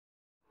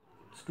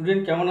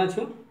Student কেমন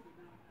আছো?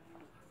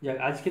 যাক,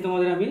 আজকে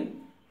তোমাদের আমি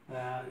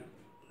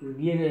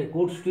বিয়ের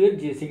কোর্স 2 এর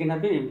যে সেকেন্ড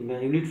হাফে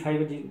unit 5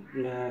 এর যে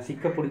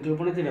শিক্ষা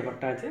পরিকল্পনার যে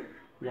ব্যাপারটা আছে,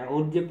 যা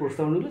ওর যে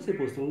প্রস্তাবনাগুলো, সেই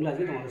প্রস্তাবনাগুলো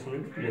আজকে তোমাদের সামনে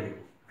তুলে দেবো।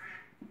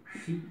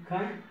 শিক্ষা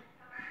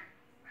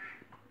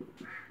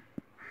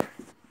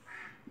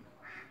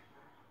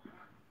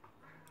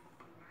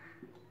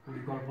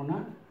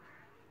পরিকল্পনার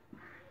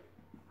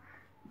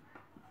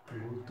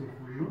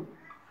গুরুত্বপূর্ণ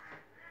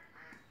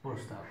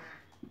প্রস্তাব।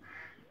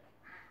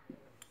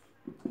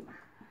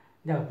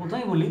 দেখো,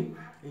 প্রথমেই বলি,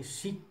 এই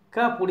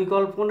শিক্ষা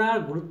পরিকল্পনার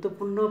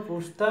গুরুত্বপূর্ণ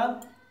প্রস্তাব,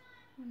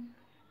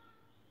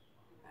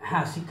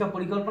 হ্যাঁ, শিক্ষা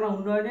পরিকল্পনা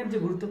উন্নয়নের যে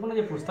গুরুত্বপূর্ণ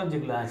যে প্রস্তাব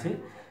যেগুলো আছে,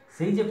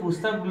 সেই যে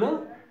প্রস্তাবগুলো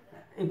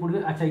এই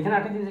আচ্ছা, এখানে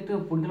একটা জিনিস, একটা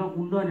পরিকল্পনা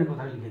উন্নয়নের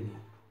কথা লিখে দিই।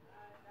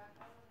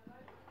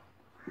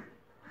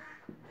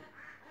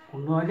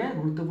 উন্নয়নের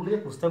গুরুত্বপূর্ণ যে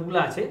প্রস্তাবগুলো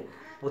আছে,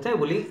 প্রথমে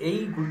বলি, এই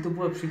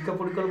গুরুত্বপূর্ণ শিক্ষা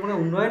পরিকল্পনা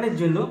উন্নয়নের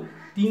জন্য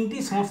তিনটি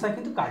সংস্থা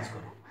কিন্তু কাজ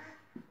করে।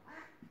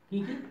 কি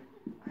কি?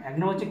 এক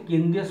নম্বর হচ্ছে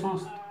কেন্দ্রীয়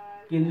সংস্থা,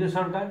 কেন্দ্রীয়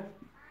সরকার।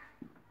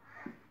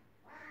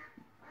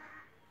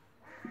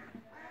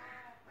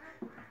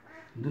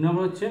 দুই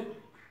নম্বর হচ্ছে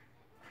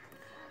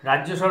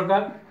রাজ্য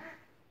সরকার।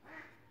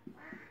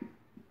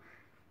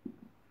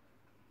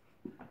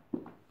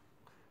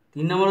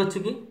 তিন নম্বর হচ্ছে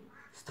কি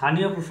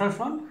স্থানীয়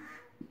প্রশাসন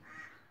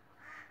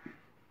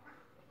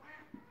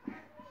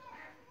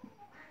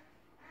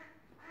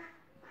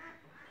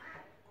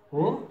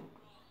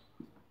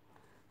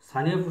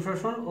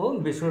ও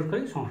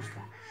বেসরকারি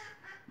সংস্থা।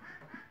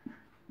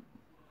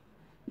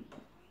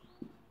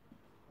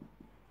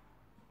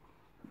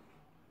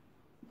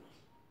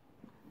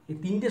 এই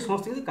তিনটে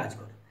সংস্থা কিন্তু কাজ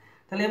করে।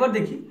 তাহলে এবার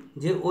দেখি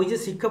যে ওই যে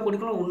শিক্ষা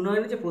পরিকল্পনা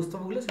উন্নয়নের যে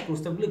প্রস্তাবগুলো, সেই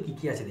প্রস্তাবগুলো কী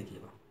কী আছে দেখি।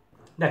 এবার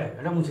দেখো,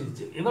 এটা মুছে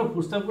দিচ্ছে। এবার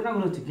প্রস্তাবগুলো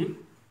হচ্ছে কি,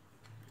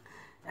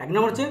 এক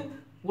নম্বর হচ্ছে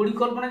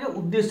পরিকল্পনাকে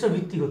উদ্দেশ্য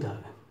ভিত্তিক হতে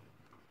হবে।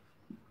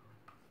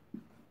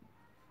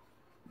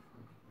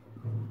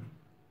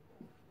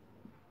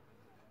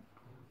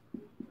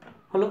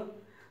 হলো।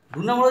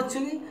 দু নম্বর হচ্ছে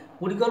কি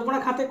পরিকল্পনা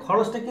খাতে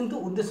খরচটা কিন্তু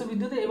উদ্দেশ্য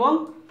ভিত্তিতে এবং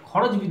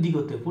খরচ বৃদ্ধি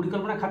করতে হবে।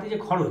 পরিকল্পনা খাতে যে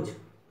খরচ,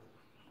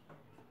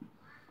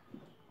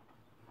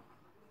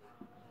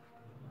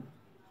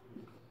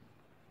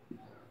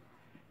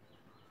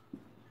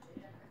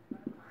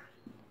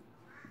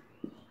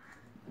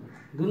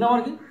 দু নম্বর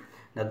কি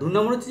না, দু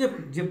নম্বর হচ্ছে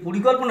যে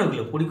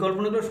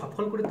পরিকল্পনাগুলো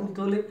সফল করে তুলতে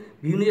হলে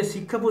বিভিন্ন যে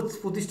শিক্ষা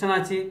প্রতিষ্ঠান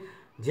আছে,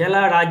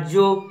 জেলা, রাজ্য,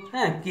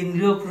 হ্যাঁ,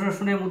 কেন্দ্রীয়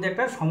প্রশাসনের মধ্যে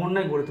একটা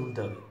সমন্বয় গড়ে তুলতে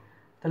হবে।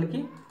 তাহলে কি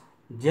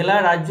জেলা,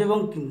 রাজ্য এবং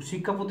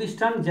শিক্ষা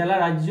প্রতিষ্ঠান, জেলা,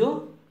 রাজ্য,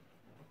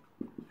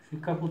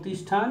 শিক্ষা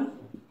প্রতিষ্ঠান,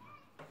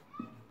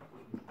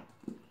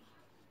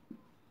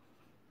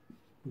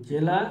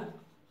 জেলা,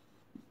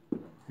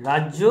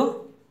 রাজ্য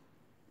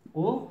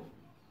ও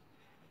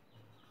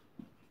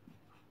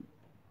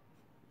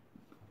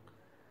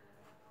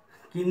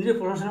কেন্দ্রীয়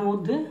প্রশাসনের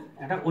মধ্যে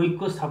একটা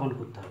ঐক্য স্থাপন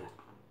করতে হবে।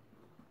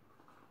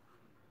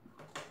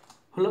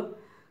 হলো।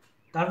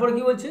 তারপরে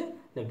কি বলছে,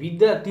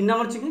 তিন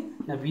নম্বর হচ্ছে কি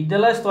না,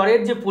 বিদ্যালয়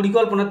স্তরের যে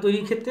পরিকল্পনা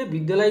তৈরির ক্ষেত্রে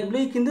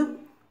বিদ্যালয়গুলোই কিন্তু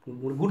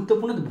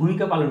গুরুত্বপূর্ণ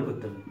ভূমিকা পালন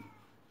করতে হবে।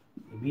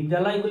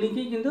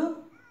 বিদ্যালয়গুলিকেই কিন্তু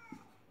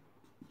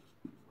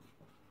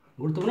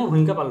গুরুত্বপূর্ণ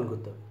ভূমিকা পালন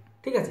করতে হবে।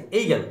 ঠিক আছে,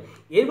 এই গেল।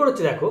 এরপর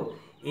হচ্ছে দেখো,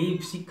 এই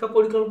শিক্ষা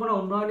পরিকল্পনা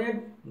উন্নয়নের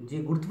যে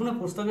গুরুত্বপূর্ণ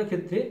প্রস্তাবের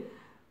ক্ষেত্রে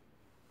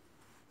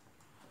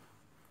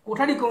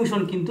কোঠারি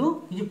কমিশন কিন্তু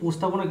কিছু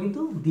প্রস্তাবনা কিন্তু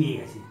দিয়ে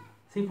গেছে।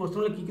 সেই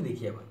প্রস্তাবনা কী কী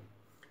দেখি আবার।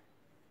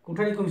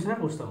 কোঠারি কমিশনের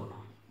প্রস্তাবনা,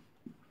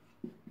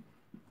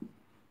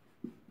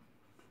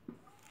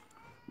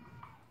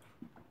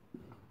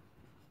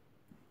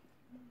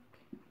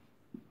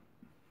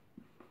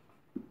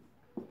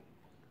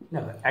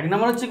 দেখো, এক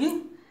নম্বর হচ্ছে কি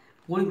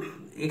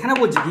এখানে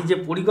বলছে কি যে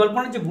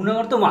পরিকল্পনার যে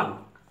গুণগত মান,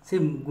 সেই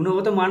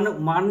গুণগত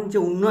মান যে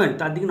উন্নয়ন,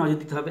 তার দিকে নজর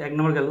দিতে হবে। এক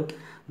নম্বর গেল।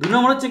 দু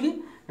নম্বর হচ্ছে কি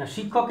না,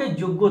 শিক্ষকের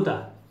যোগ্যতা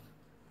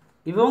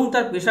এবং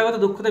তার পেশাগত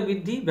দক্ষতা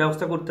বৃদ্ধি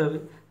ব্যবস্থা করতে হবে।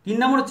 তিন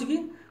নম্বর হচ্ছে কি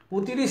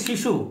প্রতিটি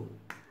শিশু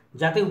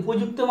যাতে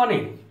উপযুক্ত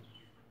মানের,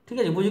 ঠিক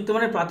আছে, উপযুক্ত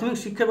মানের প্রাথমিক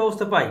শিক্ষা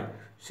ব্যবস্থা পায়,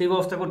 সেই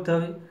ব্যবস্থা করতে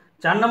হবে।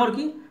 চার নম্বর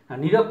কি না,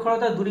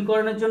 নিরক্ষরতা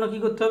দূরীকরণের জন্য কী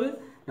করতে হবে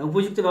না,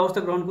 উপযুক্ত ব্যবস্থা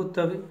গ্রহণ করতে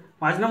হবে।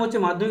 পাঁচ নম্বর হচ্ছে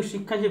মাধ্যমিক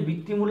শিক্ষা যে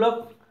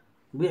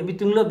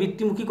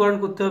বৃত্তিমুখীকরণ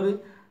করতে হবে।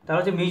 তার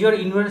হচ্ছে মেজর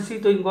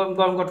ইউনিভার্সিটি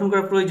গঠন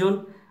করা প্রয়োজন।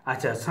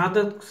 আচ্ছা,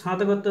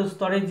 স্নাতকোত্তর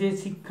স্তরের যে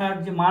শিক্ষার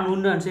যে মান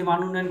উন্নয়ন, সেই মান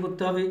উন্নয়ন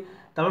করতে হবে।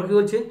 তারপর কী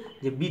হচ্ছে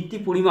যে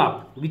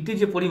বৃত্তির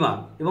যে পরিমাপ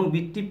এবং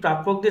বৃত্তির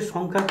প্রাপকদের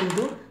সংখ্যা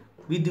কিন্তু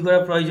বৃদ্ধি করা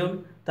প্রয়োজন।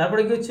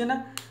 তারপরে কী হচ্ছে না,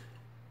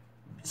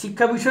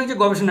 শিক্ষা বিষয়ক যে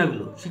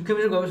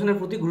গবেষণার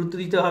প্রতি গুরুত্ব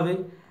দিতে হবে।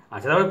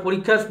 আচ্ছা, তারপরে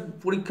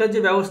পরীক্ষার যে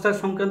ব্যবস্থার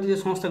সংক্রান্ত যে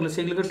সংস্থাগুলো,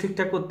 সেগুলোকে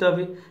ঠিকঠাক করতে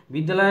হবে।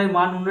 বিদ্যালয়ের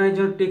মান উন্নয়নের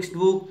জন্য টেক্সট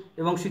বুক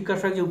এবং শিক্ষা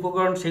সহায়ক যে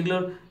উপকরণ,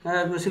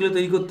 সেগুলো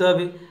তৈরি করতে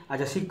হবে।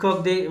 আচ্ছা,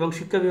 শিক্ষকদের এবং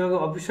শিক্ষা বিভাগের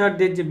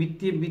অফিসারদের যে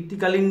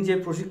বৃত্তিকালীন যে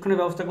প্রশিক্ষণের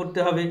ব্যবস্থা করতে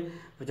হবে।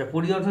 আচ্ছা,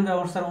 পরিদর্শন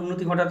ব্যবস্থার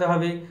উন্নতি ঘটাতে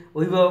হবে,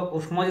 অভিভাবক ও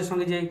সমাজের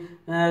সঙ্গে যে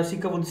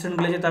শিক্ষা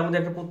প্রতিষ্ঠানগুলো আছে তার মধ্যে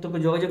একটা প্রত্যক্ষ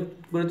যোগাযোগ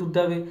গড়ে তুলতে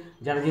হবে।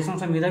 যারা যে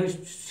সমস্ত মেধাবী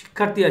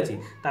শিক্ষার্থী আছে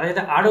তারা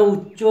যাতে আরও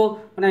উচ্চ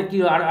মানে কি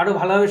আরও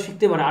ভালোভাবে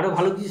শিখতে পারে, আরও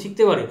ভালো কিছু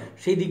শিখতে পারে,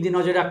 সেই দিক দিয়ে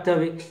নজর রাখতে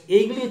হবে।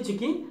 এইগুলি হচ্ছে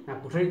কি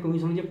কোঠারি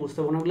কমিশনের যে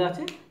প্রস্তাবনাগুলো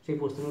আছে সেই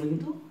প্রস্তাবনাগুলো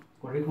কিন্তু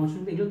কোঠারি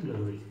কমিশন এগুলো তুলে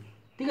ধরেছে।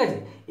 ঠিক আছে,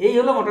 এই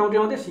হলো মোটামুটি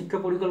আমাদের শিক্ষা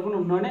পরিকল্পনা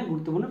উন্নয়নের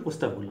গুরুত্বপূর্ণ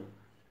প্রস্তাবগুলো।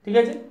 ঠিক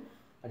আছে,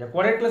 আচ্ছা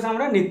পরের ক্লাসে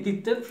আমরা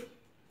নেতৃত্বের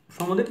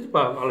সম্বন্ধে কিছু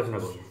আলোচনা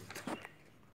করব।